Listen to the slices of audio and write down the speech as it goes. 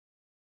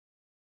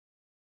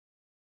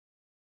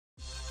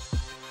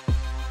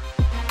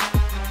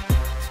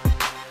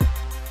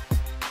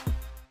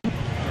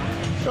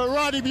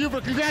Rodney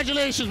Buford,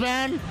 congratulations,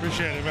 man.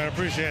 Appreciate it, man.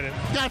 Appreciate it.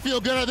 You gotta feel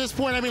good at this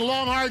point. I mean,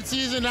 long, hard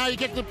season. Now you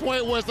get to the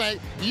point where it's like,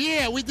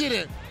 yeah, we did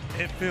it.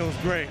 It feels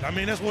great. I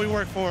mean, that's what we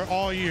worked for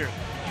all year.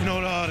 You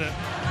know,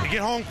 to get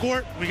home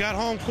court. We got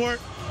home court.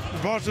 We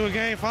brought it to a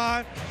game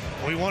 5.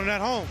 We won it at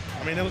home.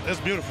 I mean,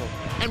 it's beautiful.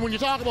 And when you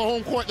talk about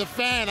home court, the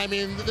fan, I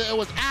mean, it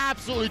was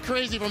absolutely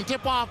crazy from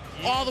tip-off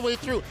all the way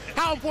through.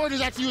 How important is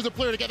that to you as a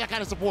player to get that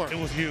kind of support? It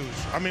was huge.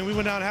 I mean, we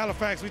went down to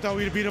Halifax. We thought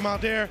we'd beat them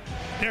out there.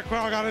 Their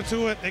crowd got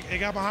into it. They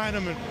got behind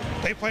them, and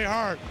they played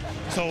hard.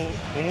 So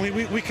when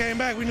we came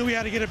back, we knew we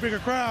had to get a bigger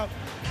crowd.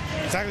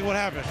 Exactly what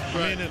happened.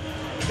 Right. I mean,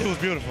 it was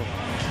beautiful.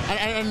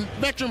 And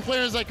veteran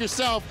players like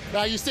yourself,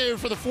 you stayed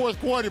for the fourth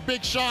quarter,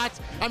 big shots.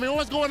 I mean,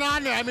 what's going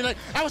on there? I mean, like,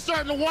 I was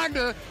starting to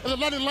wonder if the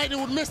London Lightning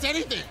would miss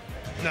anything.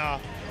 No.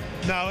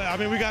 I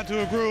mean, we got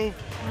into a groove.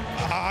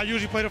 I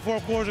usually play the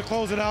fourth quarter to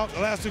close it out. The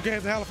last 2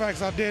 games in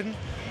Halifax, I didn't.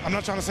 I'm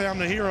not trying to say I'm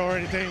the hero or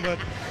anything, but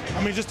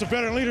I mean, just the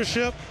veteran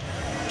leadership,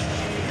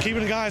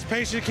 keeping the guys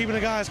patient, keeping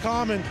the guys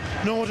calm, and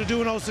knowing what to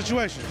do in those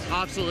situations.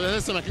 Absolutely.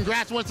 Listen, man,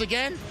 congrats once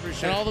again.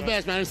 Appreciate and all it, the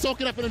best, man. And soak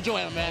it up and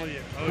enjoy it, man. Oh,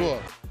 yeah.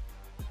 Cool.